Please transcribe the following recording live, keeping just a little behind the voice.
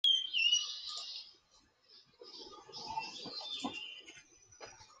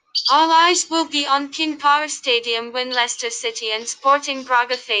All eyes will be on King Power Stadium when Leicester City and Sporting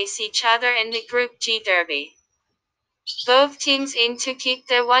Braga face each other in the Group G derby. Both teams aim to keep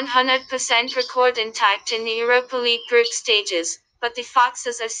their 100% record intact in the Europa League group stages, but the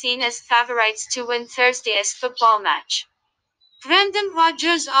Foxes are seen as favourites to win Thursday's football match. Brendan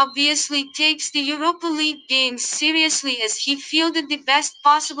Rodgers obviously takes the Europa League games seriously as he fielded the best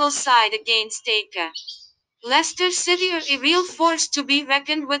possible side against Braga. Leicester City are a real force to be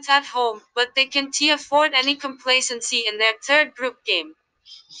reckoned with at home, but they can't afford any complacency in their third group game.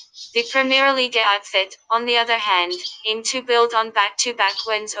 The Premier League outfit, on the other hand, aim to build on back-to-back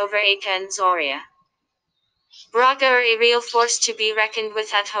wins over Aka and Zoria. Braga are a real force to be reckoned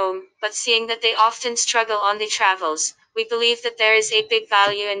with at home, but seeing that they often struggle on the travels, we believe that there is a big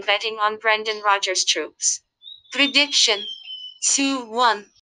value in betting on Brendan Rodgers' troops. Prediction: 2-1.